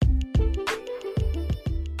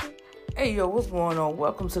Hey, yo, what's going on?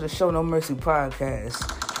 Welcome to the ShowNoMercy podcast.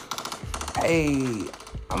 Hey,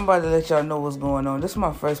 I'm about to let y'all know what's going on. This is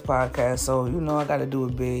my first podcast, so, I got to do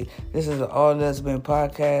it big. This is an all-lesbian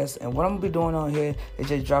podcast, and what I'm going to be doing on here is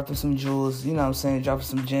just dropping some jewels, dropping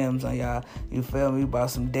some gems on y'all, you feel me,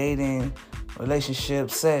 about some dating,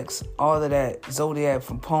 relationships, sex, all of that, zodiac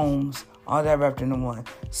from poems, all that wrapped into one.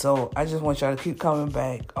 So I just want y'all to keep coming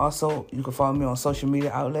back. Also, you can follow me on social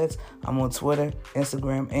media outlets. I'm on Twitter,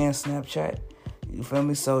 Instagram, and Snapchat. You feel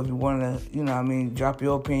me? So if you want to, drop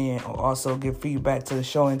your opinion or also give feedback to the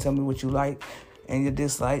show and tell me what you like and your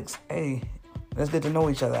dislikes, hey, let's get to know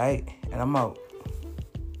each other, all right? And I'm out.